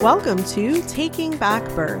Welcome to Taking Back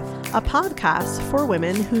Birth, a podcast for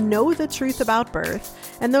women who know the truth about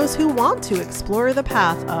birth and those who want to explore the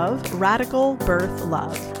path of radical birth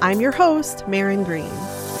love. I'm your host, Maren Green.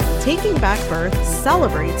 Taking Back Birth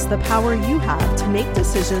celebrates the power you have to make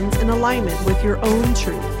decisions in alignment with your own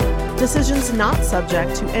truth. Decisions not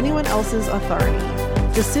subject to anyone else's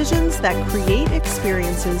authority. Decisions that create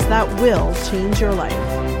experiences that will change your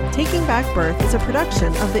life. Taking Back Birth is a production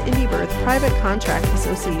of the IndieBirth Private Contract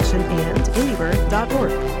Association and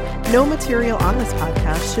IndieBirth.org. No material on this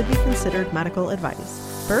podcast should be considered medical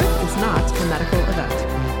advice. Birth is not a medical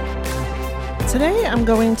event. Today I'm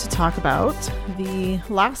going to talk about the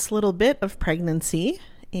last little bit of pregnancy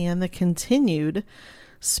and the continued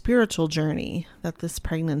spiritual journey that this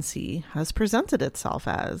pregnancy has presented itself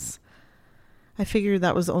as. I figured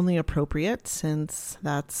that was only appropriate since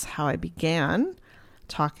that's how I began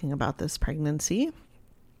talking about this pregnancy,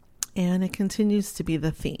 and it continues to be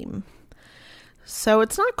the theme. So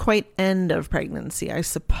it's not quite end of pregnancy, I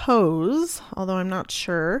suppose, although I'm not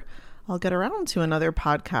sure I'll get around to another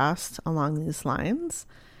podcast along these lines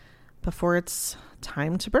before it's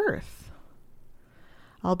time to birth.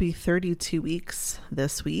 I'll be 32 weeks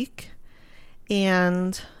this week,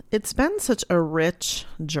 and it's been such a rich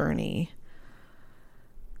journey.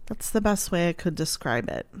 That's the best way I could describe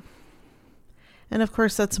it. And of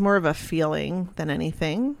course, that's more of a feeling than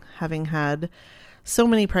anything, having had so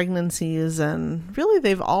many pregnancies, and really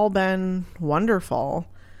they've all been wonderful,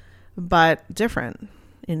 but different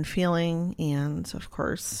in feeling, and of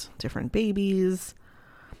course, different babies,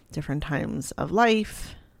 different times of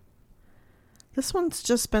life. This one's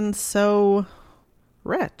just been so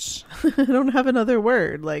rich. I don't have another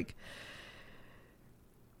word.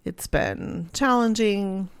 It's been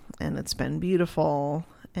challenging, and it's been beautiful,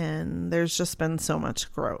 and there's just been so much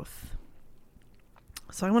growth.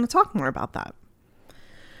 So I want to talk more about that.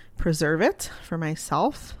 Preserve it for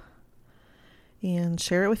myself and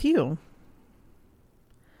share it with you.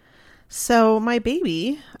 So my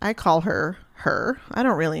baby, I call her. I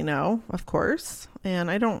don't really know, of course, and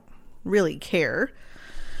I don't really care.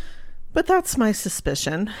 But that's my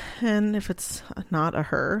suspicion. And if it's not a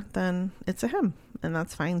her, then it's a him, and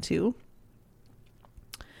that's fine too.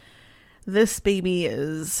 This baby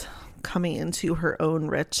is coming into her own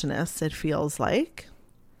richness, it feels like.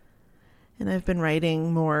 And I've been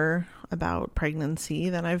writing more about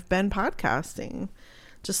pregnancy than I've been podcasting.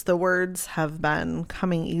 Just the words have been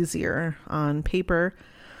coming easier on paper,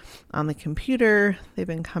 on the computer. They've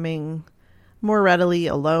been coming more readily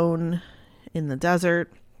alone in the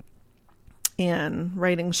desert. And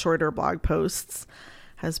writing shorter blog posts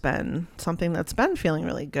has been something that's been feeling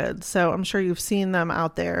really good. So I'm sure you've seen them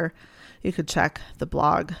out there. You could check the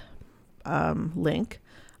blog link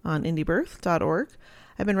on IndieBirth.org.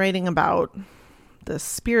 I've been writing about the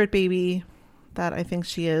spirit baby that I think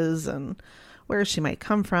she is and where she might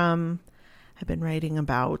come from. I've been writing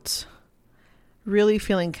about really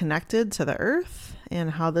feeling connected to the earth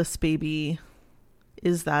and how this baby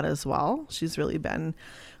is that as well. She's really been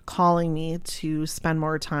calling me to spend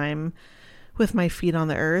more time with my feet on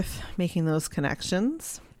the earth, making those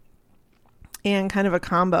connections. And kind of a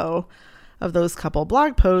combo of those couple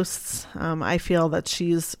blog posts, I feel that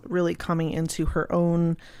she's really coming into her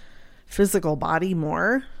own physical body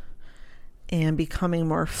more and becoming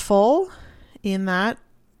more full in that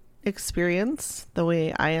experience, the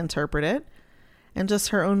way I interpret it, and just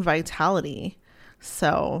her own vitality.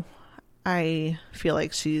 So I feel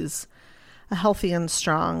like she's a healthy and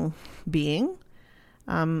strong being.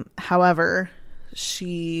 However,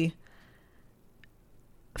 she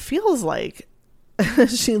feels like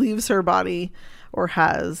she leaves her body, or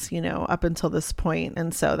has, up until this point.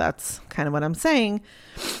 And so that's kind of what I'm saying.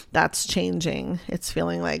 That's changing. It's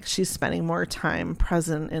feeling like she's spending more time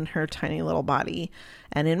present in her tiny little body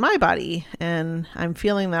and in my body. And I'm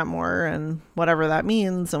feeling that more, and whatever that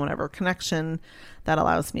means and whatever connection that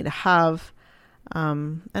allows me to have.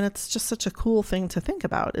 And it's just such a cool thing to think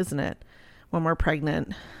about, isn't it? When we're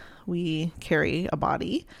pregnant, we carry a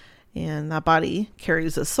body, and that body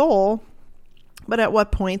carries a soul. But at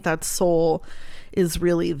what point that soul is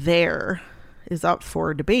really there is up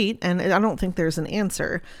for debate. And I don't think there's an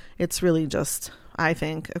answer. It's really just, I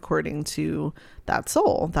think, according to that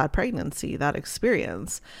soul, that pregnancy, that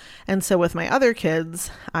experience. And so with my other kids,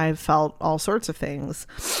 I've felt all sorts of things.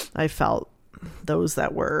 I felt those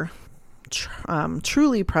that were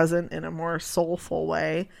truly present in a more soulful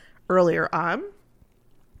way earlier on.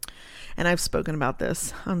 And I've spoken about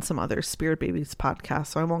this on some other Spirit Babies podcasts,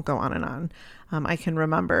 so I won't go on and on. I can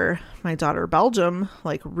remember my daughter Belgium,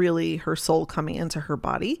 like really her soul coming into her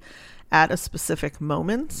body at a specific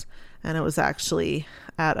moment And it was actually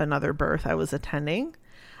at another birth I was attending.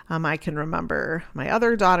 I can remember my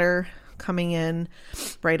other daughter coming in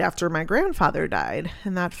right after my grandfather died,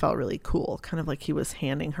 and that felt really cool, kind of like he was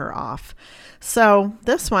handing her off. So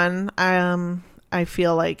this one, I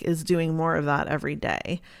feel like is doing more of that every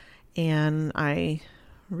day, and I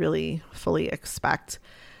really fully expect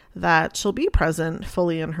that she'll be present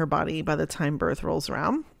fully in her body by the time birth rolls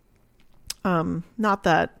around. Not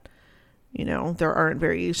that, there aren't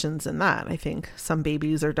variations in that. I think some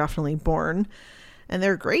babies are definitely born and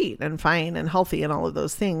they're great and fine and healthy and all of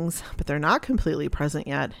those things, but they're not completely present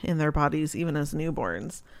yet in their bodies, even as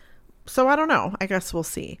newborns. So I don't know. I guess we'll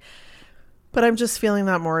see. But I'm just feeling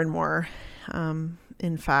that more and more.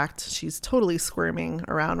 In fact, she's totally squirming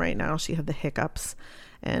around right now. She had the hiccups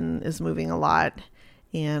and is moving a lot.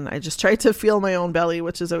 And I just tried to feel my own belly,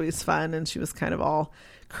 which is always fun. And she was kind of all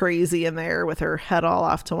crazy in there with her head all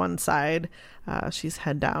off to one side. She's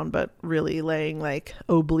head down, but really laying like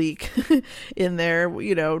oblique in there,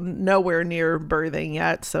 nowhere near birthing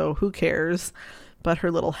yet. So who cares? But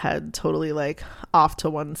her little head totally like off to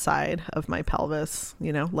one side of my pelvis,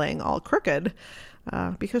 laying all crooked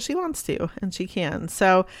because she wants to and she can.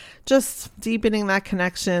 So just deepening that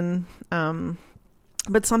connection.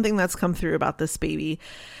 But something that's come through about this baby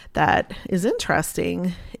that is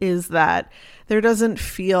interesting is that there doesn't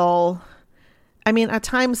feel, at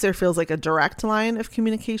times there feels like a direct line of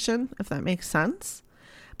communication, if that makes sense.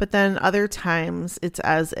 But then other times it's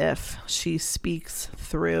as if she speaks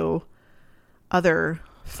through other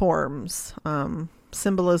forms,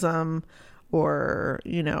 symbolism or,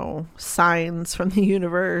 signs from the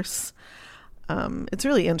universe. It's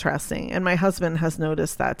really interesting. And my husband has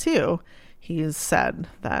noticed that too. He's said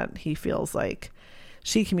that he feels like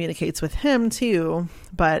she communicates with him too,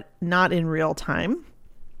 but not in real time.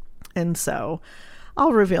 And so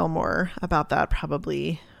I'll reveal more about that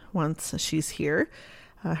probably once she's here.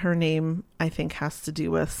 Her name, I think, has to do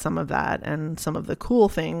with some of that, and some of the cool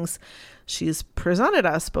things she's presented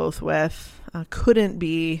us both with couldn't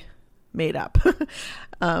be made up.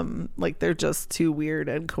 Like they're just too weird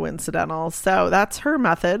and coincidental. So that's her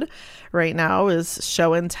method right now, is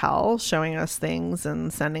show and tell, showing us things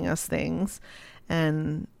and sending us things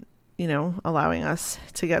and, allowing us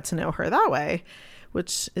to get to know her that way,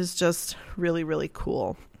 which is just really, really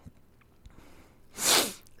cool.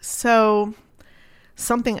 So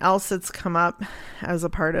something else that's come up as a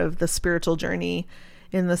part of the spiritual journey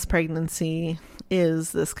in this pregnancy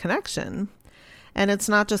is this connection. And it's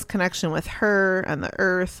not just connection with her and the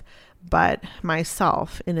earth, but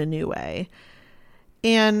myself in a new way.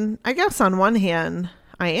 And I guess on one hand,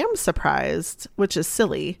 I am surprised, which is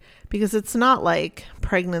silly, because it's not like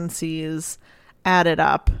pregnancies added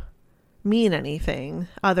up mean anything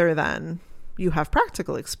other than you have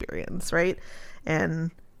practical experience, right?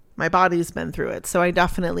 And my body's been through it. So I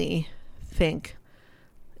definitely think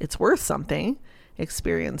it's worth something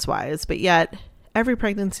experience-wise, but yet every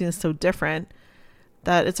pregnancy is so different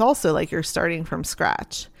that it's also like you're starting from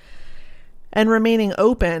scratch. And remaining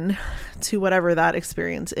open to whatever that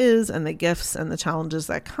experience is and the gifts and the challenges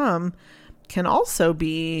that come can also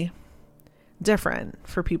be different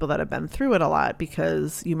for people that have been through it a lot,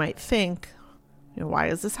 because you might think, why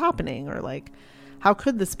is this happening? Or like, how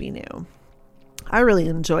could this be new? I really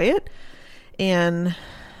enjoy it. And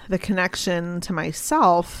the connection to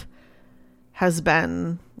myself has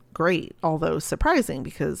been great, although surprising,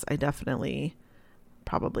 because I definitely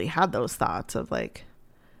probably had those thoughts of like,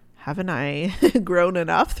 haven't I grown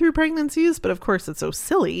enough through pregnancies? But of course it's so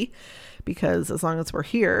silly, because as long as we're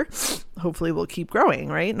here, hopefully we'll keep growing,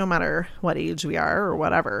 right? No matter what age we are or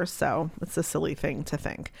whatever. So it's a silly thing to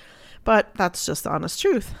think, but that's just the honest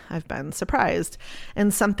truth. I've been surprised.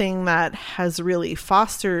 And something that has really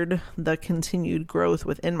fostered the continued growth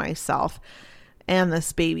within myself and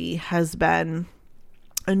this baby has been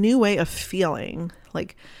a new way of feeling,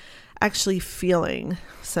 like actually feeling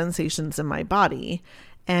sensations in my body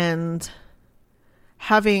and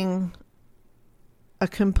having a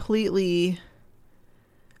completely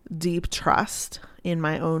deep trust in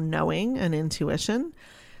my own knowing and intuition,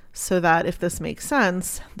 so that if this makes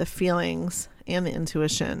sense, the feelings and the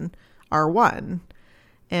intuition are one.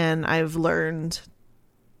 And I've learned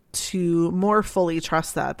to more fully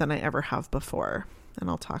trust that than I ever have before. And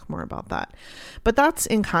I'll talk more about that. But that's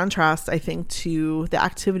in contrast, I think, to the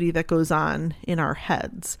activity that goes on in our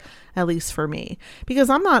heads, at least for me, because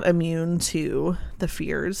I'm not immune to the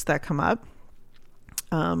fears that come up,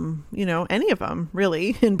 any of them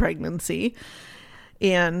really in pregnancy.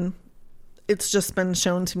 And it's just been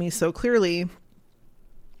shown to me so clearly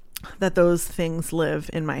that those things live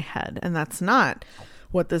in my head. And that's not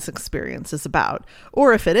what this experience is about.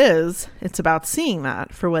 Or if it is, it's about seeing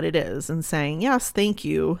that for what it is and saying, yes, thank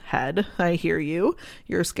you, head. I hear you.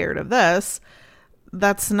 You're scared of this.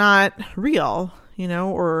 That's not real,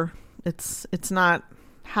 or it's not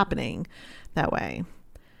happening that way.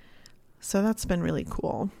 So that's been really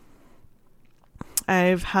cool.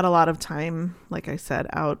 I've had a lot of time, like I said,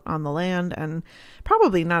 out on the land, and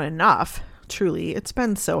probably not enough, truly. It's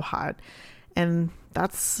been so hot. And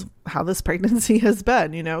that's how this pregnancy has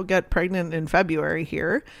been, get pregnant in February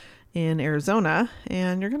here in Arizona,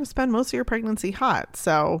 and you're going to spend most of your pregnancy hot.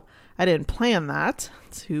 So I didn't plan that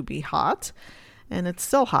to be hot, and it's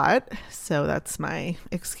still hot. So that's my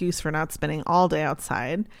excuse for not spending all day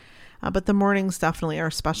outside. But the mornings definitely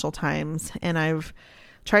are special times, and I've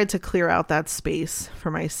tried to clear out that space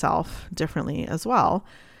for myself differently as well.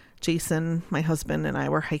 Jason, my husband, and I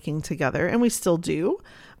were hiking together, and we still do,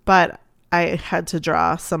 but I had to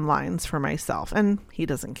draw some lines for myself, and he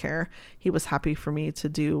doesn't care. He was happy for me to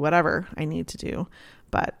do whatever I need to do,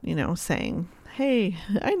 but, saying, hey,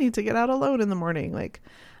 I need to get out alone in the morning. Like,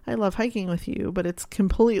 I love hiking with you, but it's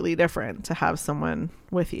completely different to have someone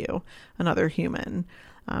with you, another human.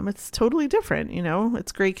 It's totally different,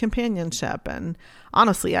 it's great companionship. And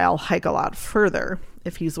honestly, I'll hike a lot further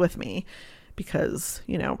if he's with me because,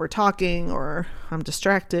 we're talking or I'm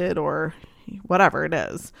distracted or whatever it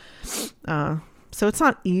is. So it's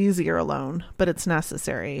not easier alone, but it's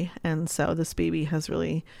necessary. And so this baby has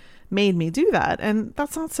really made me do that. And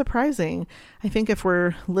that's not surprising. I think if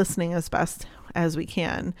we're listening as best as we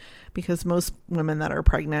can, because most women that are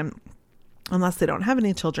pregnant, unless they don't have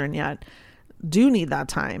any children yet, do need that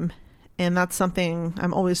time. And that's something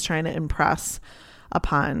I'm always trying to impress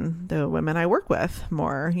upon the women I work with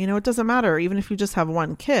more. It doesn't matter. Even if you just have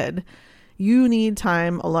one kid, you need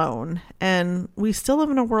time alone. And we still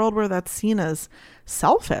live in a world where that's seen as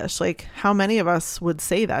selfish. Like, how many of us would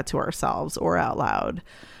say that to ourselves or out loud?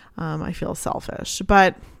 I feel selfish,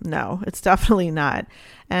 but no, it's definitely not.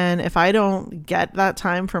 And if I don't get that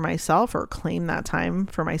time for myself or claim that time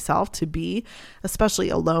for myself to be, especially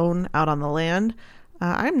alone out on the land,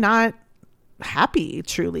 I'm not happy,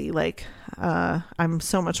 truly. Like, I'm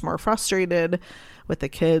so much more frustrated with the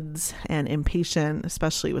kids and impatient,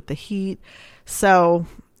 especially with the heat. So,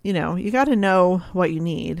 you got to know what you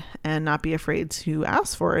need and not be afraid to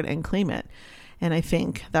ask for it and claim it. And I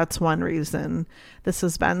think that's one reason this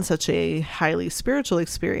has been such a highly spiritual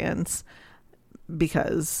experience,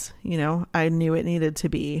 because, I knew it needed to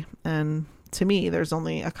be. And to me, there's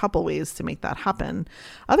only a couple ways to make that happen.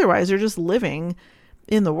 Otherwise, you're just living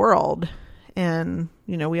in the world. And,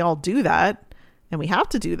 we all do that and we have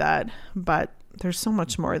to do that, but there's so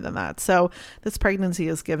much more than that. So this pregnancy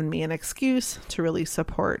has given me an excuse to really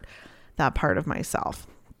support that part of myself.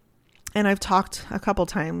 And I've talked a couple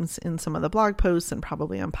times in some of the blog posts and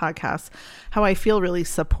probably on podcasts how I feel really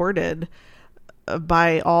supported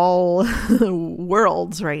by all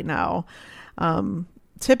worlds right now.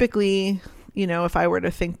 Typically, if I were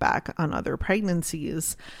to think back on other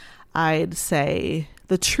pregnancies, I'd say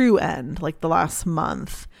the true end, like the last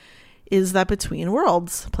month, is that between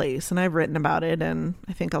worlds place. And I've written about it, and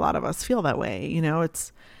I think a lot of us feel that way.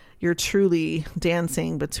 You're truly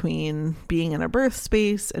dancing between being in a birth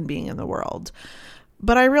space and being in the world.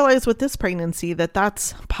 But I realized with this pregnancy that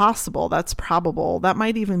that's possible, that's probable, that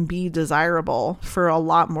might even be desirable for a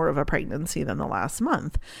lot more of a pregnancy than the last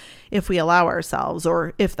month, if we allow ourselves,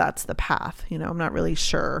 or if that's the path. I'm not really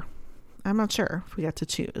sure. I'm not sure if we get to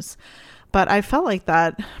choose. But I felt like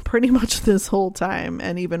that pretty much this whole time,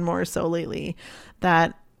 and even more so lately,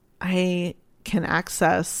 that I can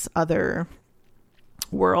access other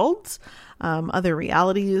worlds, other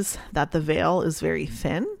realities, that the veil is very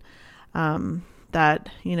thin, that,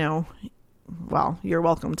 well, you're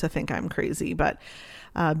welcome to think I'm crazy, but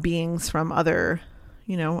beings from other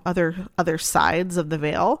sides of the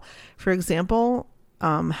veil, for example,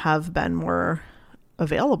 have been more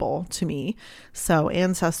available to me. So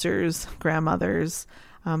ancestors, grandmothers,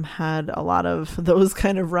 had a lot of those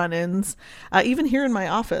kind of run-ins. Even here in my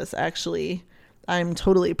office, actually, I'm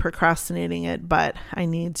totally procrastinating it, but I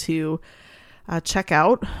need to check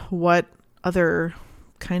out what other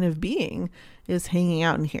kind of being is hanging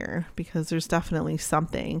out in here, because there's definitely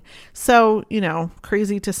something. So,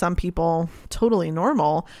 crazy to some people, totally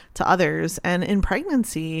normal to others. And in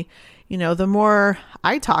pregnancy, the more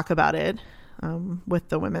I talk about it with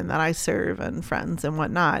the women that I serve and friends and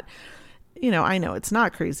whatnot, I know it's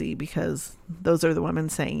not crazy, because those are the women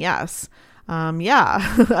saying yes.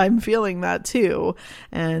 Yeah, I'm feeling that too.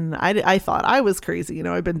 And I thought I was crazy.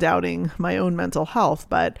 I've been doubting my own mental health,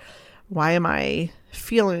 but why am I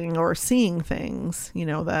feeling or seeing things,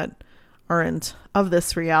 that aren't of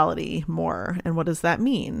this reality more. And what does that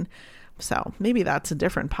mean? So maybe that's a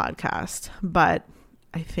different podcast, but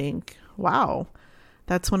I think, wow,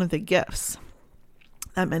 that's one of the gifts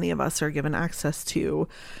that many of us are given access to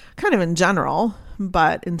kind of in general,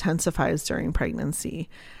 but intensifies during pregnancy.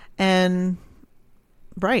 And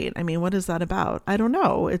right, I mean, what is that about? I don't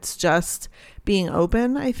know. It's just being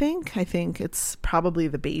open, I think. I think it's probably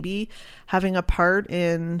the baby having a part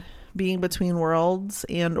in being between worlds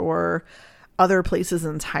and or other places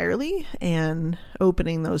entirely and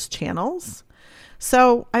opening those channels.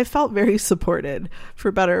 So I felt very supported,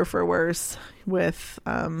 for better or for worse, with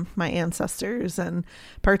my ancestors, and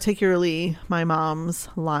particularly my mom's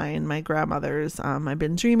line, my grandmother's. I've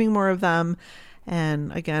been dreaming more of them,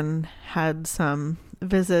 and again, had some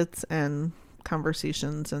visits and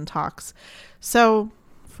conversations and talks. So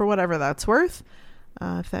for whatever that's worth,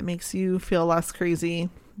 if that makes you feel less crazy,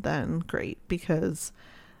 then great, because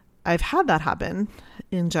I've had that happen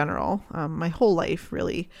in general, my whole life,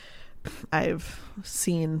 really. I've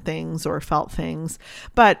seen things or felt things,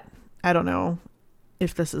 but I don't know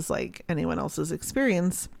if this is like anyone else's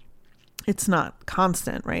experience. It's not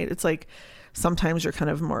constant, right? It's like sometimes you're kind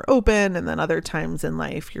of more open, and then other times in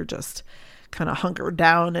life you're just kind of hunkered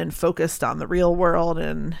down and focused on the real world,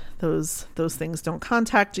 and those things don't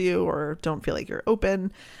contact you or don't feel like you're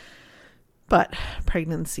open. But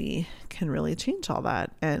pregnancy can really change all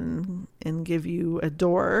that and give you a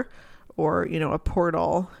door, or, a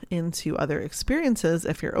portal into other experiences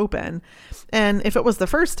if you're open. And if it was the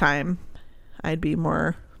first time, I'd be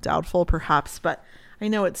more doubtful perhaps, but I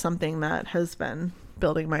know it's something that has been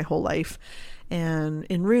building my whole life. And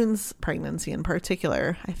in Rune's pregnancy in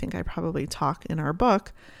particular, I think I probably talk in our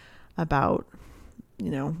book about,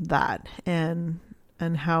 that and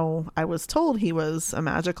how I was told he was a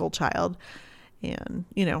magical child, and,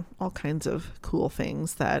 all kinds of cool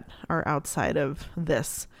things that are outside of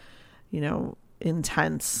this,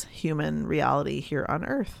 intense human reality here on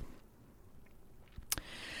Earth.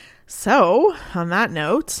 So on that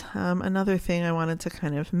note, another thing I wanted to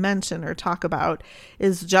kind of mention or talk about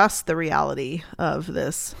is just the reality of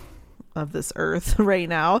this Earth right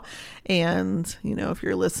now. And, if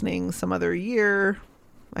you're listening some other year,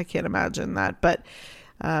 I can't imagine that, but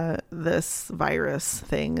this virus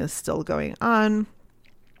thing is still going on.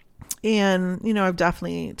 And, I've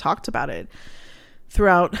definitely talked about it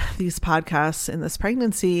throughout these podcasts in this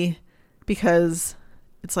pregnancy, because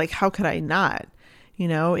it's like, how could I not?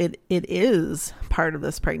 It is part of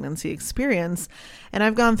this pregnancy experience. And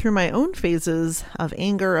I've gone through my own phases of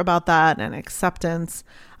anger about that and acceptance,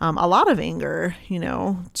 a lot of anger,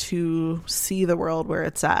 to see the world where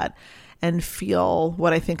it's at and feel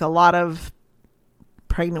what I think a lot of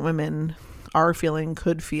pregnant women are feeling,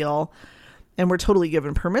 could feel, and we're totally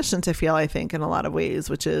given permission to feel, I think, in a lot of ways,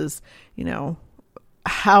 which is,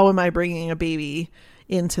 how am I bringing a baby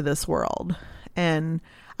into this world? And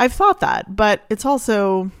I've thought that, but it's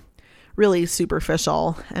also really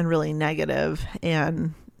superficial and really negative.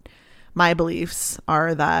 And my beliefs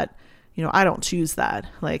are that, I don't choose that.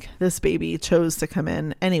 Like, this baby chose to come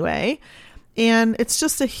in anyway. And it's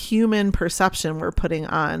just a human perception we're putting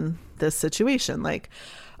on this situation. Like,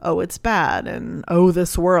 oh, it's bad. And, oh,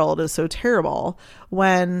 this world is so terrible.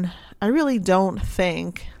 When I really don't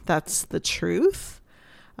think that's the truth.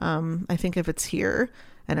 I think if it's here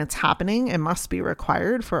and it's happening, it must be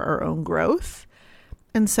required for our own growth.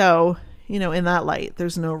 And so, in that light,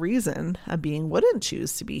 there's no reason a being wouldn't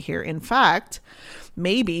choose to be here. In fact,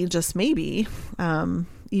 maybe, just maybe,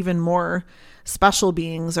 even more special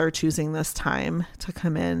beings are choosing this time to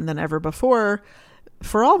come in than ever before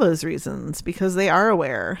for all those reasons, because they are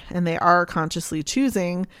aware and they are consciously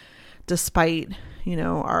choosing, despite,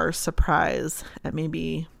 our surprise at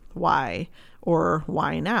maybe why or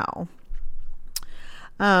why now.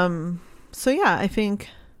 So yeah, I think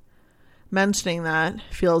mentioning that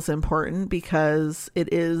feels important because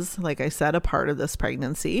it is, like I said, a part of this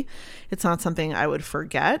pregnancy. It's not something I would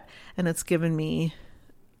forget, and it's given me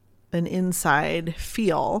an inside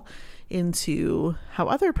feel into how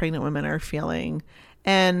other pregnant women are feeling.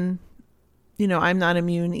 And, I'm not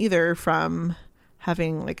immune either from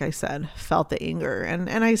having, like I said, felt the anger.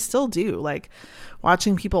 And I still do, like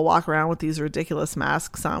watching people walk around with these ridiculous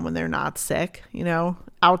masks on when they're not sick,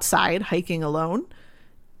 outside hiking alone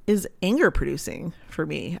is anger producing for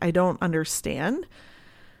me. I don't understand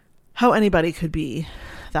how anybody could be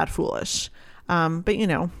that foolish.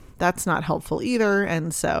 But that's not helpful either.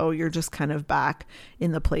 And so you're just kind of back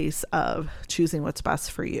in the place of choosing what's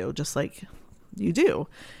best for you, just like you do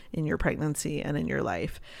in your pregnancy and in your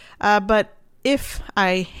life. But if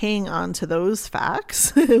I hang on to those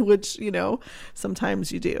facts, which,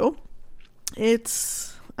 sometimes you do,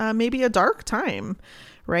 it's maybe a dark time,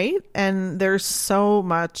 right? And there's so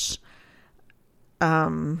much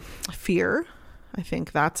fear. I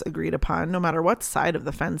think that's agreed upon. No matter what side of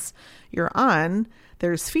the fence you're on,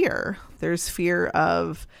 there's fear. There's fear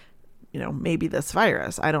of, maybe this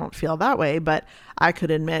virus. I don't feel that way, but I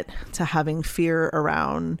could admit to having fear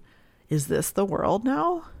around, is this the world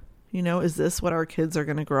now? Is this what our kids are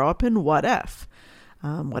going to grow up in? What if?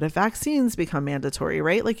 What if vaccines become mandatory,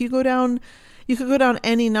 right? Like you could go down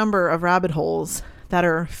any number of rabbit holes that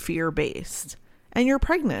are fear-based. And you're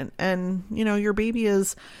pregnant and, your baby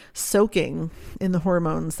is soaking in the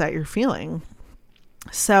hormones that you're feeling.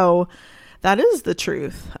 So that is the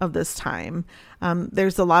truth of this time.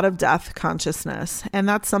 There's a lot of death consciousness, and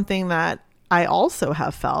that's something that I also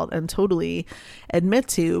have felt and totally admit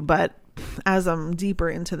to, but as I'm deeper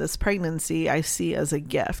into this pregnancy, I see as a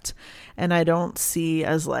gift, and I don't see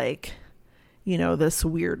as like, this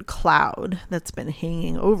weird cloud that's been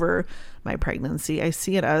hanging over my pregnancy. I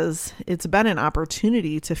see it as it's been an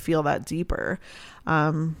opportunity to feel that deeper,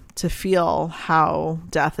 to feel how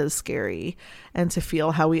death is scary and to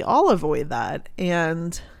feel how we all avoid that.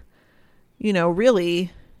 And,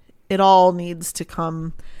 really it all needs to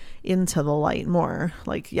come into the light more.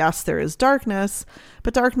 Like, yes, there is darkness,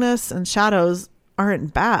 but darkness and shadows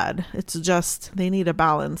aren't bad. It's just they need a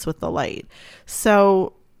balance with the light.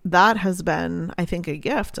 So that has been, I think, a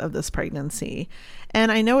gift of this pregnancy.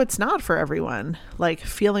 And I know it's not for everyone. Like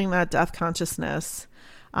feeling that death consciousness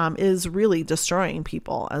is really destroying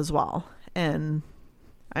people as well. And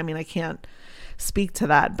I mean, I can't speak to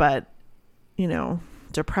that, but,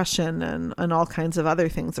 depression and all kinds of other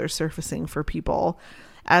things are surfacing for people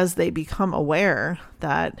as they become aware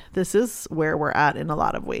that this is where we're at in a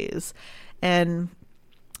lot of ways. And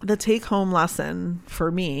the take-home lesson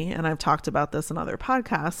for me, and I've talked about this in other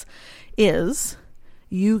podcasts, is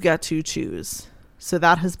you get to choose. So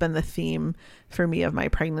that has been the theme for me of my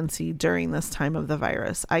pregnancy during this time of the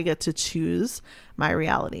virus. I get to choose my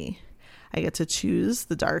reality. I get to choose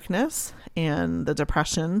the darkness and the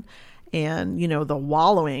depression and, the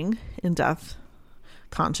wallowing in death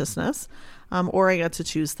consciousness, or I get to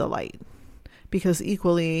choose the light, because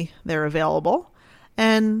equally they're available.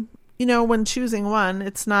 And when choosing one,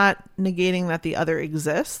 it's not negating that the other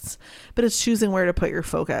exists, but it's choosing where to put your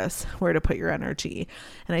focus, where to put your energy.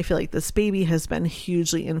 And I feel like this baby has been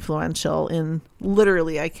hugely influential in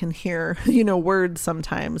literally, I can hear, words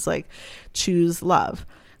sometimes like choose love,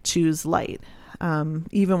 choose light,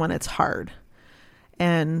 even when it's hard.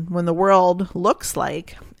 And when the world looks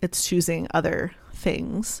like it's choosing other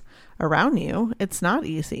things around you, it's not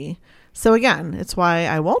easy. So again, it's why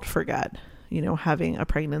I won't forget having a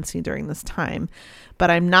pregnancy during this time, but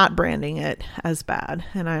I'm not branding it as bad,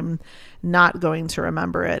 and I'm not going to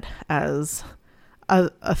remember it as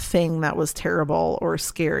a thing that was terrible or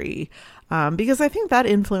scary, because I think that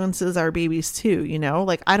influences our babies too.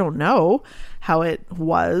 Like I don't know how it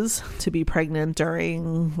was to be pregnant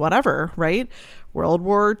during whatever, right? World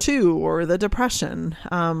War II or the Depression,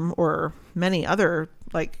 or many other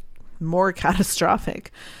like more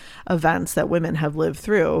catastrophic events that women have lived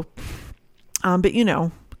through. But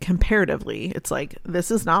comparatively, it's like,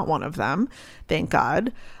 this is not one of them. Thank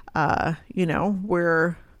God.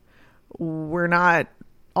 We're not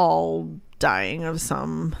all dying of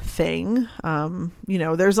something.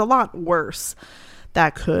 There's a lot worse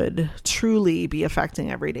that could truly be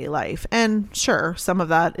affecting everyday life. And sure, some of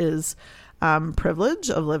that is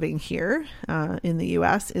privilege of living here in the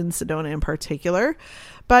US, in Sedona in particular.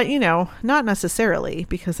 But, not necessarily,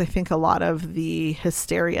 because I think a lot of the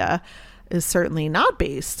hysteria is certainly not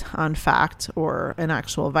based on fact or an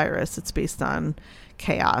actual virus. It's based on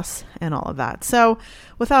chaos and all of that. So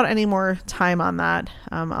without any more time on that,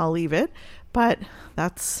 I'll leave it. But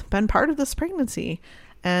that's been part of this pregnancy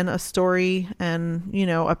and a story and,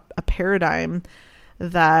 a paradigm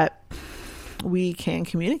that we can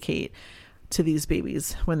communicate to these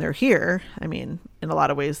babies when they're here. I mean, in a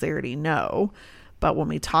lot of ways, they already know. But when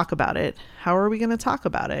we talk about it, how are we going to talk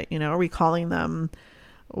about it? Are we calling them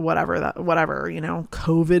whatever,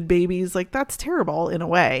 COVID babies? Like, that's terrible in a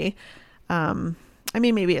way. I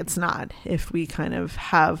mean, maybe it's not, if we kind of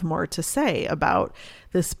have more to say about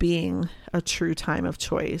this being a true time of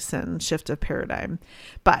choice and shift of paradigm.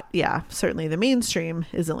 But yeah, certainly the mainstream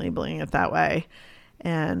isn't labeling it that way.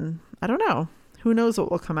 And I don't know, who knows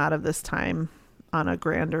what will come out of this time on a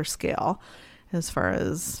grander scale as far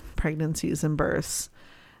as pregnancies and births.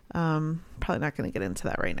 Probably not going to get into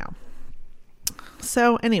that right now.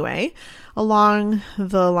 So anyway, along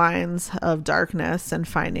the lines of darkness and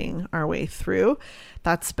finding our way through,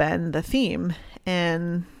 that's been the theme.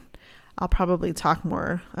 And I'll probably talk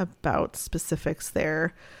more about specifics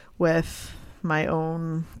there with my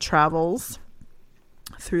own travels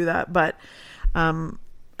through that. But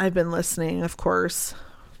I've been listening, of course,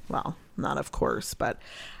 well, not of course, but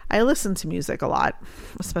I listen to music a lot,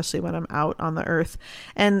 especially when I'm out on the earth.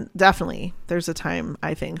 And definitely there's a time,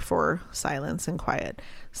 I think, for silence and quiet.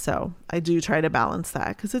 So I do try to balance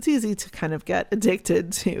that, because it's easy to kind of get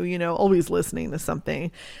addicted to, always listening to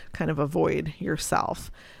something, kind of avoid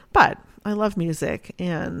yourself. But I love music,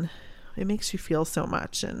 and it makes you feel so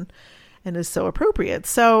much and is so appropriate.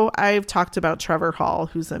 So I've talked about Trevor Hall,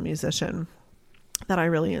 who's a musician that I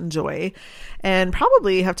really enjoy, and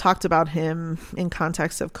probably have talked about him in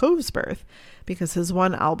context of Cove's Birth, because his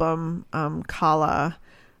one album, Kala,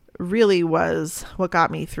 really was what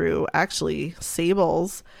got me through actually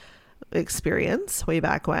Sable's experience way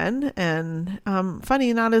back when. And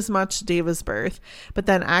funny, not as much Deva's Birth, but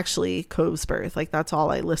then actually Cove's Birth. Like, that's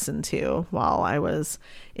all I listened to while I was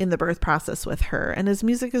in the birth process with her. And his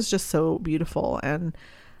music is just so beautiful. And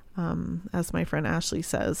as my friend Ashley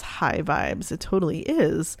says, high vibes. It totally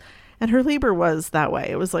is. And her labor was that way.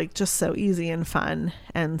 It was like just so easy and fun.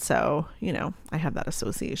 And so, I have that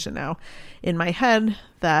association now in my head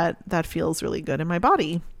that feels really good in my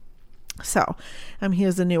body. So he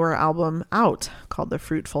has a newer album out called The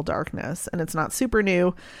Fruitful Darkness, and it's not super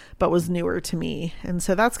new, but was newer to me. And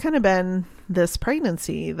so that's kind of been this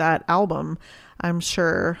pregnancy, that album. I'm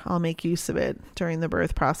sure I'll make use of it during the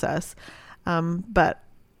birth process. But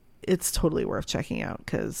it's totally worth checking out,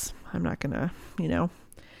 because I'm not going to,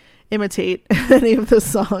 imitate any of the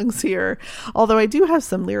songs here. Although I do have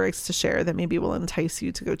some lyrics to share that maybe will entice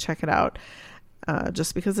you to go check it out,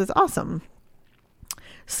 just because it's awesome.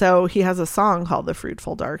 So he has a song called The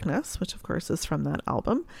Fruitful Darkness, which of course is from that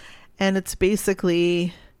album. And it's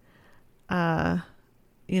basically, what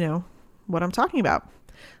I'm talking about.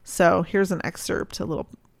 So here's an excerpt, a little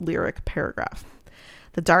lyric paragraph.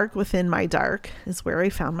 The dark within my dark is where I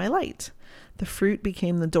found my light. The fruit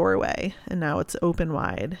became the doorway, and now it's open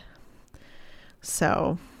wide.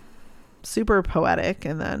 So super poetic,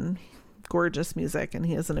 and then gorgeous music, and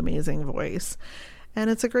he has an amazing voice. And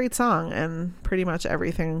it's a great song, and pretty much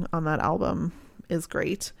everything on that album is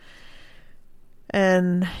great.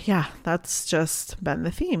 And yeah, that's just been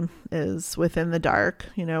the theme, is within the dark,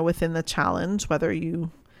 within the challenge, whether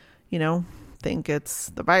you think it's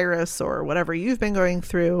the virus or whatever you've been going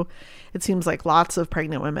through. It seems like lots of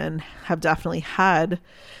pregnant women have definitely had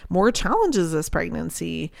more challenges this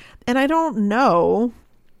pregnancy. And I don't know,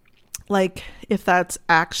 if that's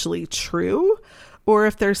actually true, or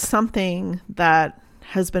if there's something that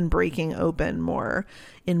has been breaking open more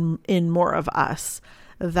in more of us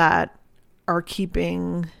that are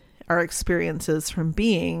keeping our experiences from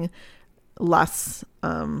being less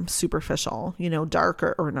superficial,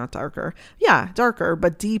 darker, or not darker. Yeah, darker,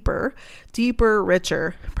 but deeper,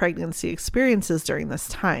 richer pregnancy experiences during this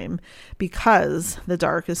time, because the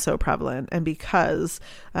dark is so prevalent, and because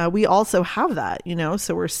we also have that,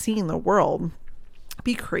 so we're seeing the world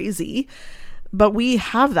be crazy, but we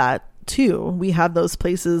have that too. We have those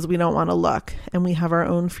places we don't want to look, and we have our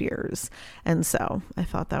own fears. And so I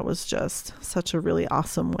thought that was just such a really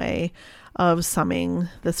awesome way of summing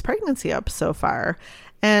this pregnancy up so far.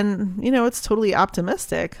 And, it's totally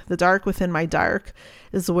optimistic. The dark within my dark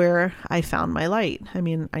is where I found my light. I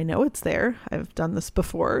mean, I know it's there. I've done this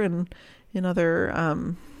before in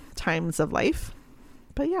other times of life,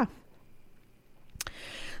 but yeah.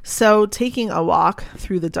 So taking a walk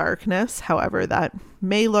through the darkness, however that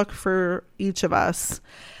may look for each of us,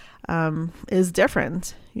 is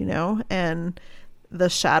different, and the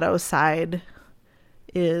shadow side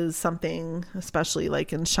is something, especially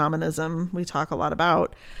like in shamanism, we talk a lot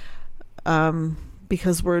about,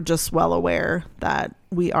 because we're just well aware that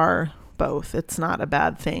we are both. It's not a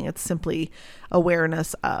bad thing. It's simply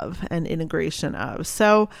awareness of and integration of.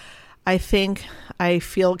 So I think I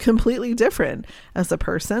feel completely different as a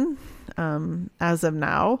person, as of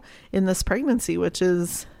now in this pregnancy, which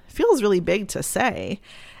feels really big to say.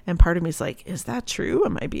 And part of me is like, is that true?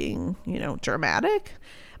 Am I being, dramatic?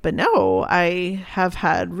 But no, I have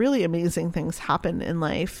had really amazing things happen in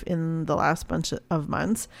life in the last bunch of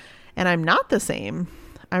months, and I'm not the same.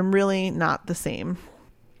 I'm really not the same.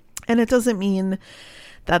 And it doesn't mean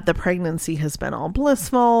that the pregnancy has been all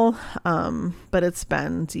blissful, but it's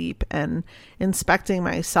been deep, and inspecting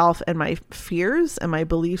myself and my fears and my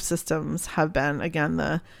belief systems have been, again,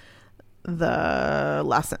 the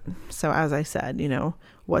lesson. So as I said,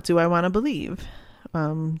 what do I want to believe?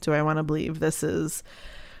 Do I want to believe this is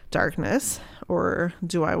darkness, or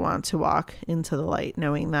do I want to walk into the light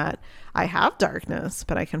knowing that I have darkness,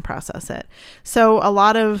 but I can process it? So a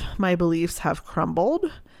lot of my beliefs have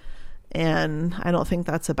crumbled, and I don't think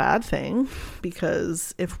that's a bad thing,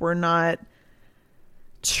 because if we're not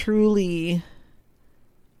truly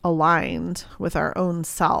aligned with our own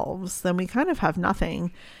selves, then we kind of have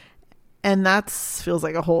nothing. And that feels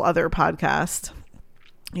like a whole other podcast,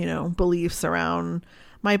 beliefs around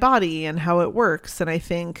my body and how it works. And I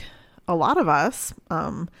think a lot of us,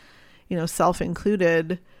 self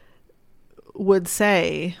included, would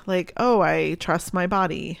say like, oh, I trust my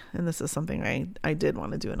body. And this is something I did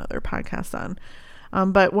want to do another podcast on.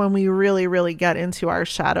 But when we really, really get into our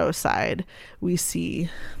shadow side, we see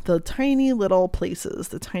the tiny little places,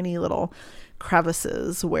 the tiny little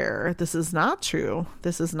crevices where this is not true.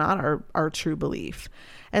 This is not our true belief.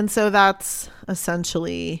 And so that's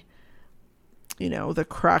essentially, the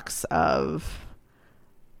crux of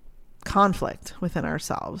conflict within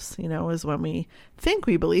ourselves, is when we think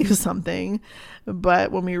we believe something,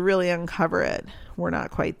 but when we really uncover it, we're not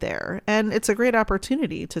quite there. And it's a great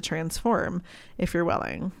opportunity to transform if you're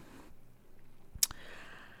willing.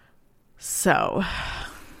 So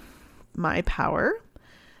my power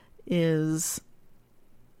is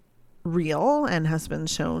real and has been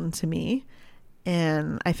shown to me.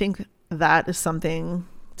 And I think that is something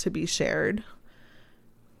to be shared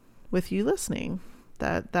with you listening.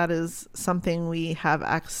 That is something we have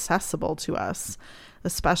accessible to us,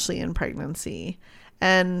 especially in pregnancy.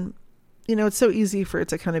 And, it's so easy for it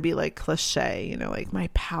to kind of be like cliche, like my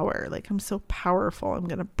power, like I'm so powerful, I'm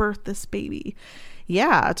going to birth this baby.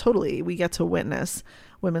 Yeah, totally. We get to witness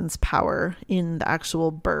women's power in the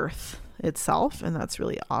actual birth itself, and that's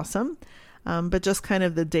really awesome. But just kind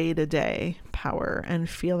of the day-to-day power and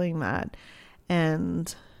feeling that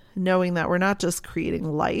and knowing that we're not just creating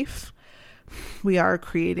life, we are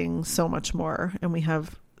creating so much more, and we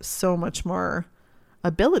have so much more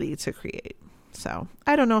ability to create. So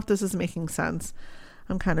I don't know if this is making sense.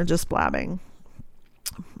 I'm kind of just blabbing.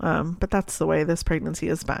 But that's the way this pregnancy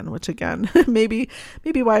has been, which again, maybe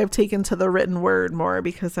why I've taken to the written word more,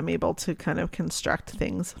 because I'm able to kind of construct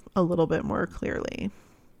things a little bit more clearly.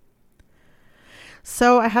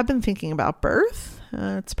 So I have been thinking about birth.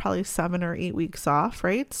 It's probably 7 or 8 weeks off,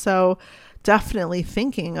 right? So definitely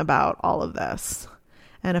thinking about all of this.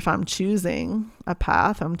 And if I'm choosing a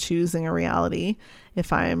path, I'm choosing a reality,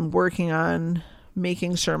 if I'm working on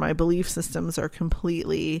making sure my belief systems are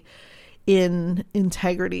completely in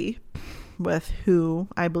integrity with who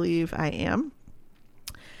I believe I am,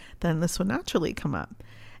 then this would naturally come up.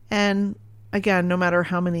 And again, no matter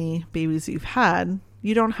how many babies you've had,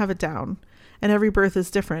 you don't have it down. And every birth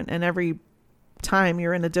is different, and every time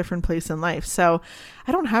you're in a different place in life. So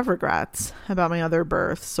I don't have regrets about my other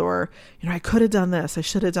births, or, I could have done this, I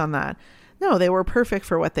should have done that. No, they were perfect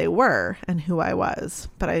for what they were and who I was.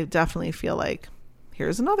 But I definitely feel like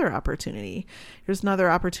here's another opportunity. Here's another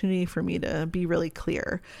opportunity for me to be really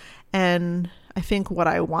clear. And I think what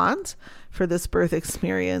I want for this birth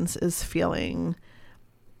experience is feeling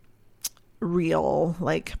real,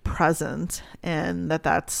 like present, and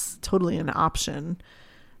that's totally an option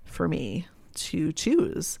for me to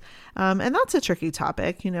choose. And that's a tricky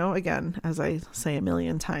topic, again, as I say a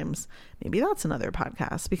million times, maybe that's another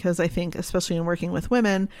podcast, because I think, especially in working with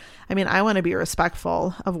women, I want to be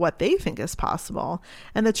respectful of what they think is possible.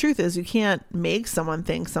 And the truth is, you can't make someone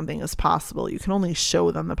think something is possible. You can only show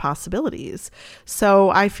them the possibilities. So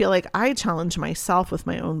I feel like I challenge myself with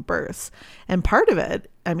my own births. And part of it,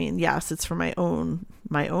 yes, it's for my own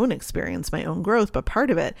experience, my own growth, but part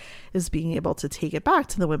of it is being able to take it back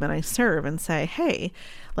to the women I serve and say, hey,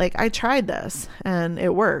 I tried this and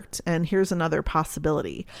it worked, and here's another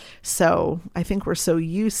possibility. So I think we're so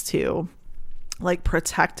used to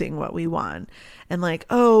protecting what we want, and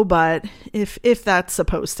oh, but if that's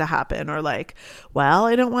supposed to happen, or well,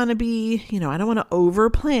 I don't want to be, I don't want to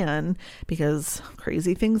over plan because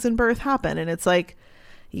crazy things in birth happen. And it's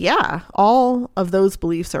yeah, all of those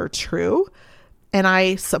beliefs are true. And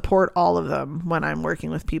I support all of them when I'm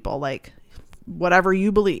working with people. Whatever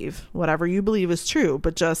you believe is true,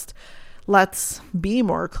 but just let's be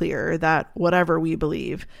more clear that whatever we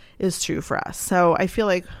believe is true for us. So I feel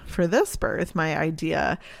like for this birth, my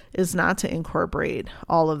idea is not to incorporate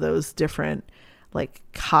all of those different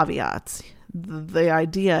caveats. The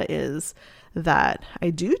idea is that I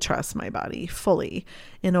do trust my body fully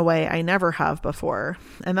in a way I never have before.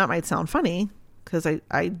 And that might sound funny, because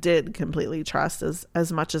I did completely trust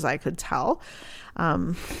as much as I could tell.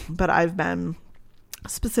 But I've been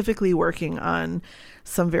specifically working on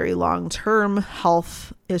some very long-term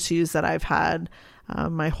health issues that I've had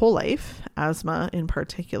my whole life, asthma in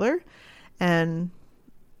particular. And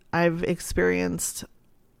I've experienced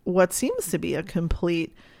what seems to be a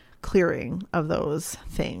complete clearing of those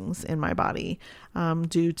things in my body,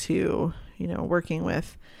 due to, working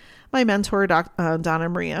with my mentor, Donna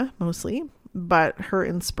Maria, mostly, but her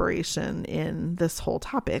inspiration in this whole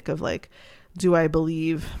topic of like, do I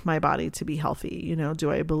believe my body to be healthy?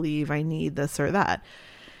 Do I believe I need this or that?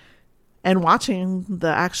 And watching the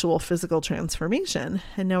actual physical transformation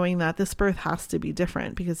and knowing that this birth has to be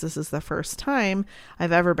different because this is the first time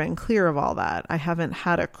I've ever been clear of all that. I haven't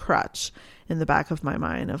had a crutch in the back of my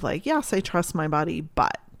mind of like, yes, I trust my body,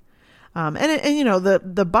 but,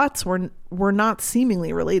 the buts were not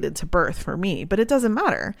seemingly related to birth for me, but it doesn't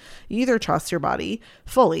matter. You either trust your body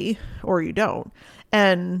fully or you don't.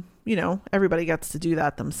 And, everybody gets to do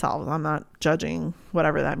that themselves. I'm not judging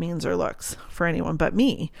whatever that means or looks for anyone but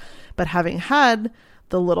me. But having had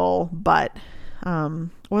the little but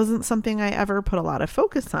wasn't something I ever put a lot of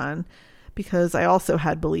focus on, because I also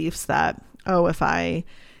had beliefs that, if I,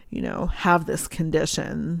 have this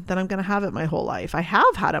condition, then I'm going to have it my whole life. I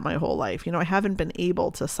have had it my whole life. I haven't been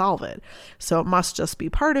able to solve it. So it must just be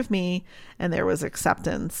part of me. And there was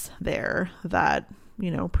acceptance there that,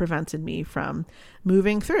 prevented me from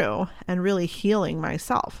moving through and really healing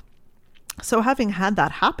myself. So having had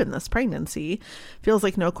that happen this pregnancy feels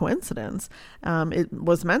like no coincidence. It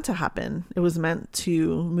was meant to happen. It was meant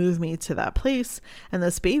to move me to that place. And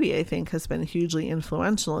this baby, I think, has been hugely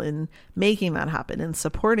influential in making that happen and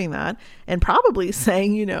supporting that, and probably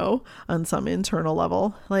saying, on some internal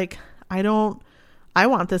level, like, I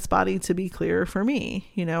want this body to be clear for me.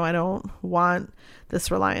 I don't want this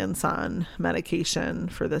reliance on medication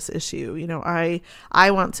for this issue.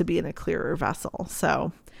 I want to be in a clearer vessel.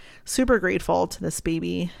 So super grateful to this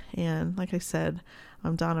baby. And like I said,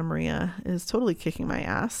 Donna Maria is totally kicking my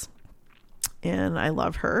ass. And I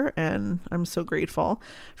love her. And I'm so grateful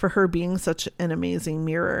for her being such an amazing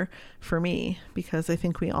mirror for me, because I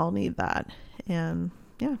think we all need that. And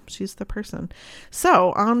yeah, she's the person.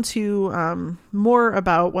 So on to more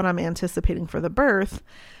about what I'm anticipating for the birth.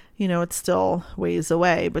 It's still ways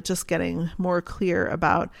away, but just getting more clear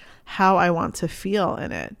about how I want to feel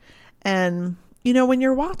in it. And, when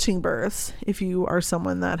you're watching births, if you are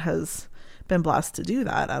someone that has been blessed to do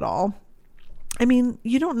that at all,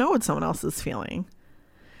 you don't know what someone else is feeling.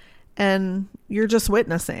 And you're just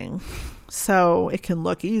witnessing. So it can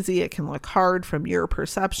look easy. It can look hard from your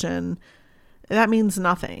perception. That means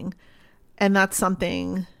nothing. And that's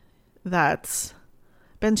something that's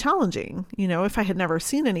been challenging. If I had never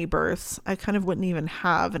seen any births, I kind of wouldn't even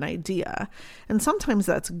have an idea. And sometimes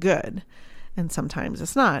that's good and sometimes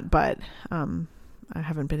it's not, but I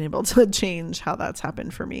haven't been able to change how that's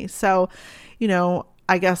happened for me. So,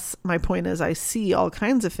 I guess my point is I see all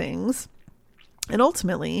kinds of things, and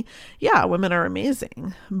ultimately, yeah, women are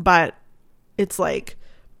amazing, but it's like,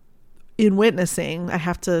 in witnessing, I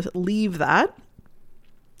have to leave that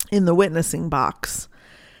in the witnessing box,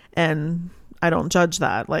 and I don't judge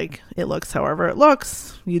that. Like, it looks however it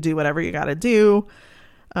looks. You do whatever you got to do.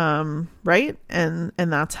 Right. And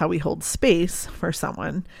that's how we hold space for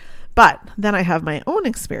someone. But then I have my own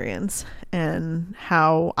experience and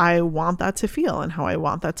how I want that to feel and how I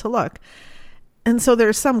want that to look. And so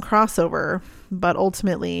there's some crossover, but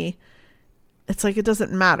ultimately it's like, it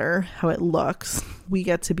doesn't matter how it looks. We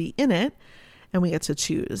get to be in it and we get to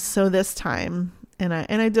choose. So this time, and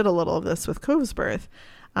I did a little of this with Cove's birth.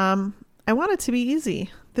 I want it to be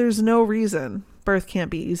easy. There's no reason birth can't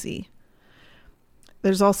be easy.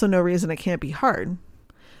 There's also no reason it can't be hard.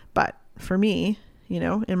 But for me,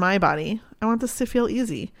 in my body, I want this to feel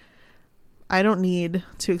easy. I don't need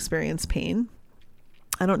to experience pain.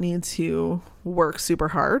 I don't need to work super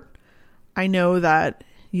hard. I know that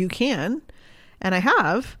you can, and I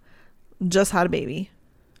have just had a baby.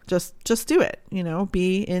 Just do it,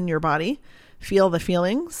 be in your body, feel the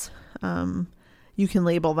feelings. You can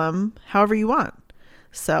label them however you want.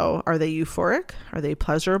 So are they euphoric? Are they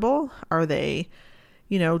pleasurable? Are they,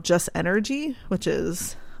 just energy, which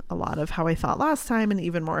is a lot of how I thought last time and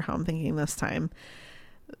even more how I'm thinking this time.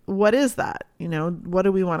 What is that? What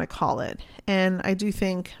do we want to call it? And I do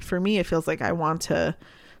think for me, it feels like I want to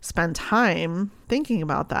spend time thinking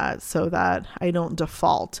about that so that I don't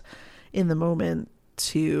default in the moment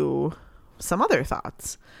to some other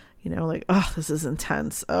thoughts, like, oh, this is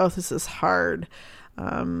intense. Oh, this is hard.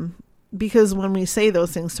 Because when we say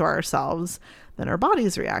those things to ourselves, then our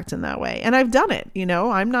bodies react in that way. And I've done it,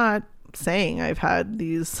 I'm not saying I've had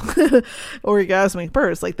these orgasmic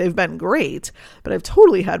births, like they've been great, but I've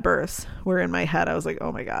totally had births where in my head I was like,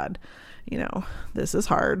 oh my God, this is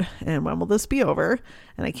hard, and when will this be over?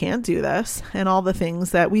 And I can't do this, and all the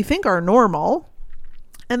things that we think are normal,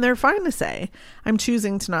 and they're fine to say. I'm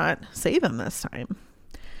choosing to not say them this time.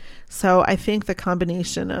 So I think the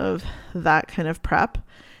combination of that kind of prep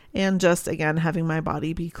and just, again, having my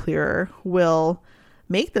body be clearer will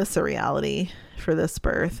make this a reality for this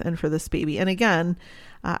birth and for this baby. And again,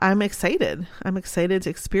 I'm excited. I'm excited to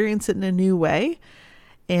experience it in a new way.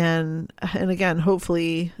 And again,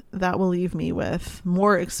 hopefully that will leave me with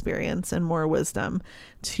more experience and more wisdom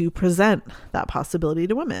to present that possibility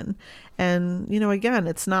to women. And, again,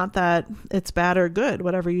 it's not that it's bad or good,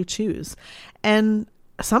 whatever you choose. And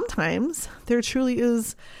sometimes there truly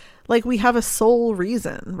is, like, we have a soul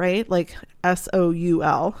reason, right? Like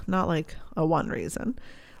SOUL, not like a one reason,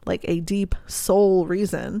 like a deep soul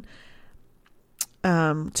reason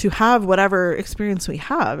to have whatever experience we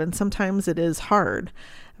have. And sometimes it is hard,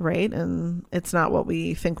 right? And it's not what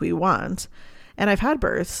we think we want. And I've had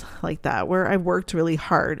births like that where I've worked really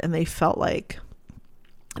hard and they felt like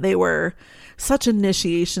they were such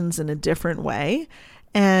initiations in a different way.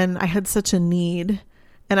 And I had such a need,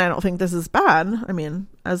 and I don't think this is bad. I mean,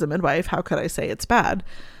 as a midwife, how could I say it's bad?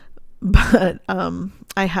 But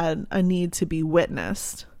I had a need to be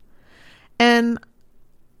witnessed. And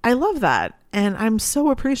I love that. And I'm so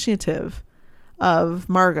appreciative of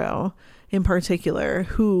Margot in particular,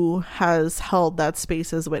 who has held that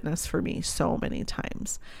space as witness for me so many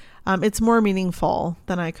times. It's more meaningful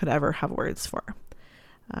than I could ever have words for.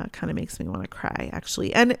 Kind of makes me want to cry,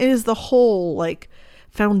 actually. And it is the whole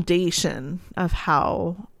foundation of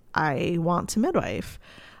how I want to midwife.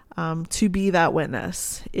 To be that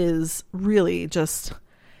witness is really just,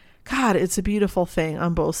 God, it's a beautiful thing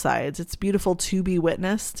on both sides. It's beautiful to be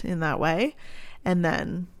witnessed in that way. And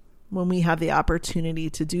then when we have the opportunity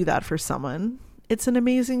to do that for someone, it's an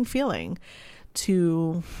amazing feeling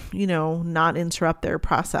to, not interrupt their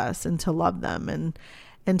process and to love them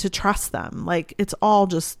and to trust them. Like, it's all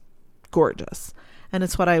just gorgeous. And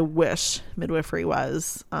it's what I wish midwifery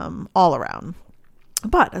was all around.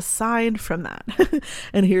 But aside from that,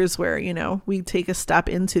 and here's where, we take a step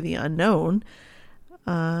into the unknown,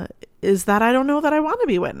 is that I don't know that I want to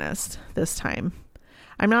be witnessed this time.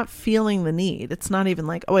 I'm not feeling the need. It's not even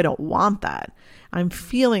like, oh, I don't want that. I'm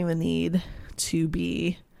feeling the need to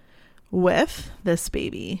be with this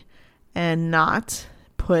baby and not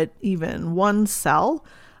put even one cell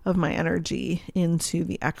of my energy into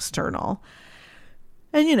the external.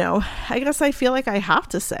 And, I guess I feel like I have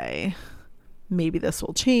to say, maybe this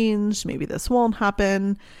will change, maybe this won't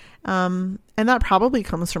happen. And that probably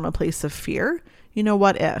comes from a place of fear.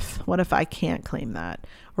 What if I can't claim that?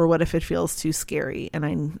 Or what if it feels too scary and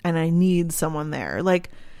I need someone there? Like,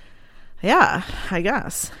 yeah, I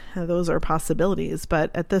guess those are possibilities.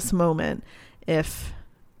 But at this moment, if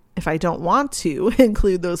I don't want to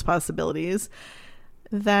include those possibilities,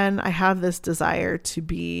 then I have this desire to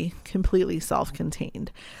be completely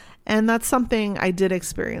self-contained. And that's something I did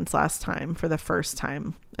experience last time for the first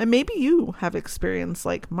time. And maybe you have experienced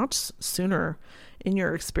much sooner in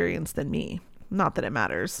your experience than me. Not that it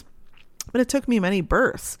matters, but it took me many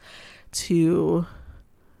births to,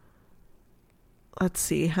 let's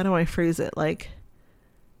see, how do I phrase it?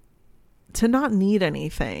 To not need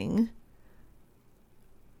anything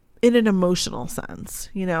in an emotional sense,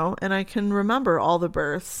 and I can remember all the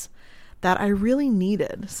births that I really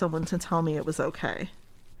needed someone to tell me it was okay.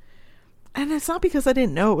 And it's not because I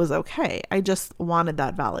didn't know it was okay. I just wanted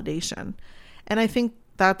that validation. And I think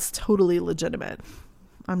that's totally legitimate.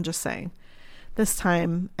 I'm just saying. This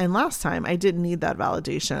time and last time, I didn't need that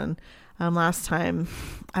validation. Last time,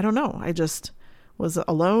 I don't know. I just was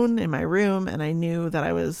alone in my room and I knew that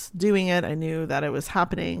I was doing it. I knew that it was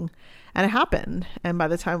happening and it happened. And by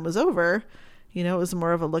the time it was over, it was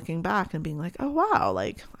more of a looking back and being like, oh, wow,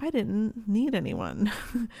 I didn't need anyone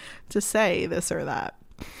to say this or that.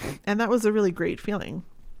 And that was a really great feeling.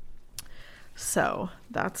 So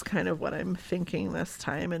that's kind of what I'm thinking this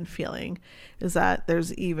time and feeling, is that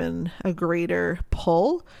there's even a greater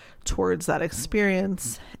pull towards that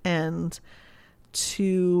experience and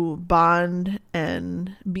to bond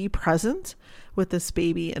and be present with this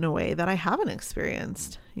baby in a way that I haven't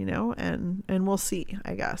experienced, and we'll see,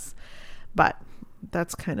 I guess. But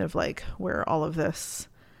that's kind of where all of this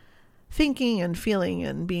thinking and feeling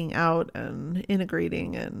and being out and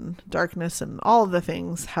integrating and darkness and all of the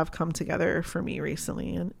things have come together for me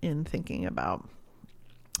recently in thinking about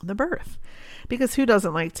the birth. Because who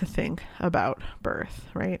doesn't like to think about birth,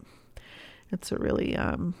 right? It's a really,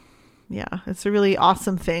 it's a really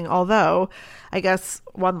awesome thing. Although, I guess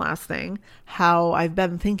one last thing, how I've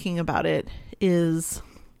been thinking about it is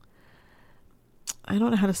I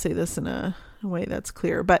don't know how to say this in a way that's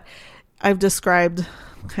clear, but I've described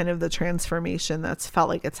kind of the transformation that's felt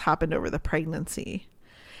like it's happened over the pregnancy.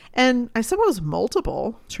 And I suppose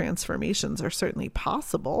multiple transformations are certainly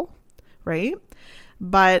possible, right?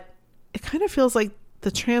 But it kind of feels like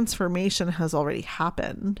the transformation has already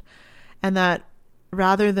happened, and that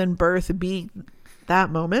rather than birth be that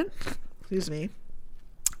moment, that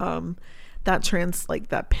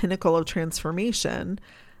pinnacle of transformation,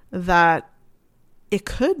 that it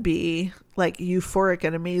could be like euphoric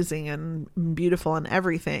and amazing and beautiful and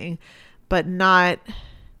everything, but not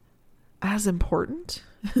as important,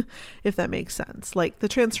 if that makes sense. Like the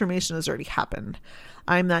transformation has already happened.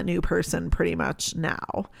 I'm that new person pretty much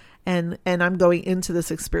now. And I'm going into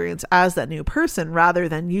this experience as that new person rather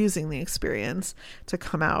than using the experience to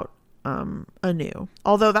come out anew.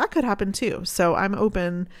 Although that could happen too. So I'm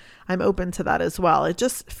open to that as well. It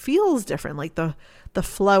just feels different. Like the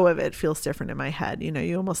flow of it feels different in my head. You know,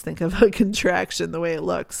 you almost think of a contraction the way it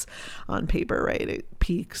looks on paper, right? It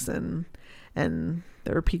peaks and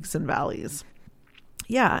there are peaks and valleys.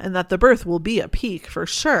 Yeah. And that the birth will be a peak for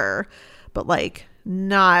sure, but like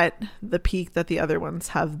not the peak that the other ones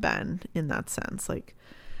have been in that sense. Like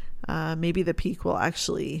maybe the peak will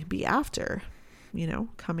actually be after, you know,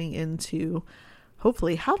 coming into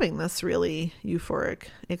hopefully having this really euphoric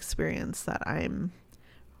experience that I'm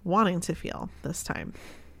wanting to feel this time.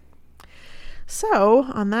 So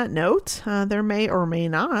on that note, there may or may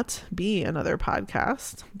not be another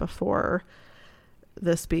podcast before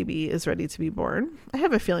this baby is ready to be born. I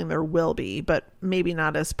have a feeling there will be, but maybe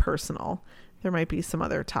not as personal. There might be some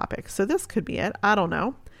other topics. So this could be it. I don't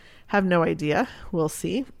know. Have no idea. We'll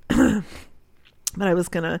see. But I was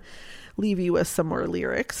going to leave you with some more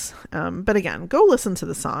lyrics. But again, go listen to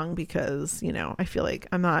the song because, you know, I feel like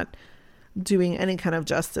I'm not doing any kind of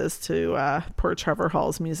justice to poor Trevor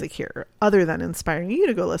Hall's music here, other than inspiring you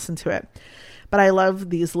to go listen to it. But I love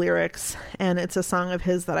these lyrics, and it's a song of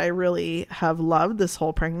his that I really have loved this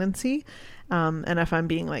whole pregnancy. And if I'm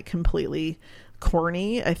being like completely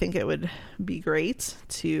corny, I think it would be great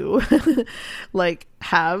to like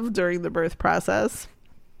have during the birth process.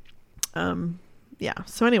 Yeah.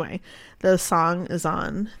 So anyway, the song is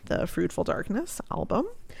on the Fruitful Darkness album,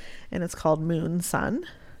 and it's called Moon Sun.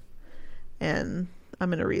 And I'm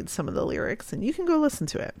going to read some of the lyrics and you can go listen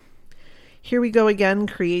to it. Here we go again,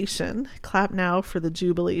 creation. Clap now for the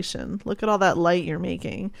jubilation. Look at all that light you're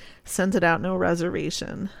making. Send it out, no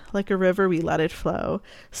reservation. Like a river, we let it flow.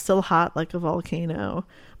 Still hot like a volcano.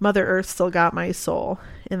 Mother Earth still got my soul.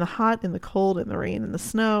 In the hot, in the cold, in the rain, in the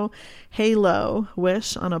snow. Hey, low,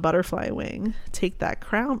 wish on a butterfly wing. Take that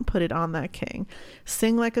crown, put it on that king.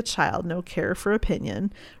 Sing like a child, no care for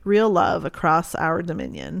opinion. Real love across our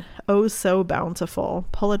dominion. Oh, so bountiful.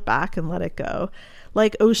 Pull it back and let it go.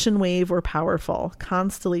 Like ocean wave, we're powerful.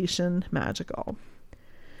 Constellation, magical.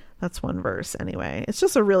 That's one verse anyway. It's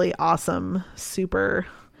just a really awesome, super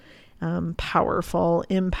powerful,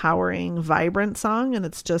 empowering, vibrant song. And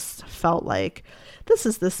it's just felt like this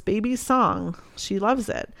is this baby's song. She loves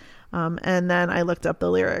it. And then I looked up the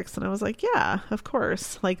lyrics and I was like, yeah, of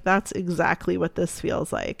course. Like that's exactly what this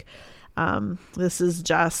feels like. This is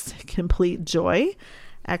just complete joy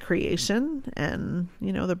at creation. And,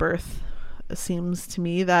 you know, the birth seems to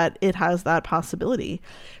me that it has that possibility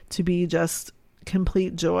to be just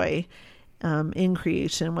complete joy in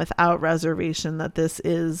creation without reservation, that this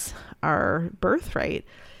is our birthright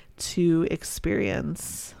to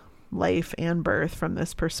experience life and birth from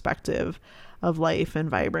this perspective of life and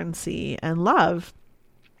vibrancy and love,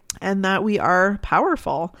 and that we are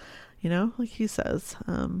powerful, you know, like he says,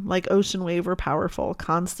 like ocean wave, we're powerful,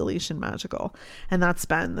 constellation magical. And that's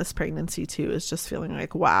been this pregnancy too, is just feeling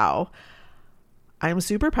like, wow, I'm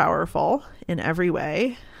super powerful in every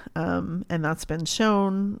way. And that's been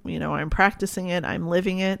shown, you know, I'm practicing it. I'm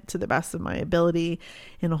living it to the best of my ability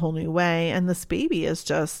in a whole new way. And this baby is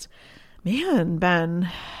just, man, been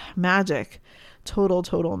magic,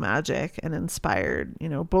 total magic, and inspired, you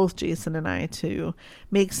know, both Jason and I to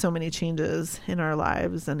make so many changes in our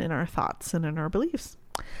lives and in our thoughts and in our beliefs.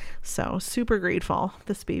 So super grateful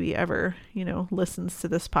this baby ever, you know, listens to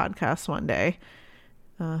this podcast one day.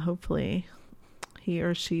 Hopefully he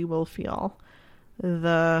or she will feel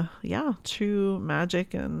the, true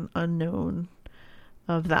magic and unknown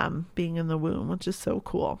of them being in the womb, which is so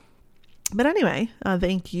cool. But anyway,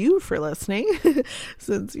 thank you for listening,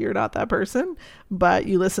 since you're not that person, but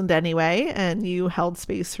you listened anyway, and you held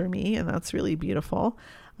space for me, and that's really beautiful.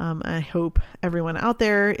 I hope everyone out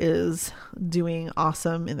there is doing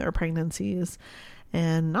awesome in their pregnancies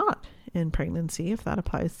and not in pregnancy, if that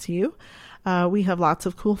applies to you. We have lots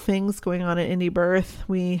of cool things going on at Indie Birth.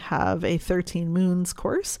 We have a 13 Moons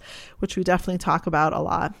course, which we definitely talk about a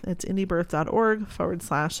lot. It's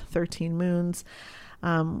indiebirth.org/13 moons.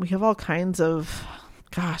 We have all kinds of,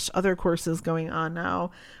 other courses going on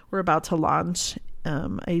now. We're about to launch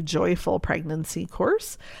a joyful pregnancy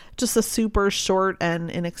course, just a super short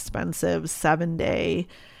and inexpensive 7-day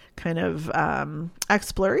kind of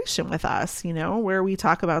exploration with us, where we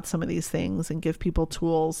talk about some of these things and give people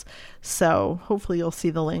tools. So hopefully you'll see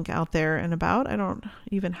the link out there and about. I don't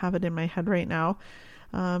even have it in my head right now,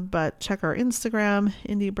 but check our Instagram,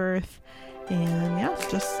 Indie Birth, and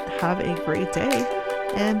just have a great day.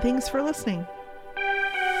 And thanks for listening.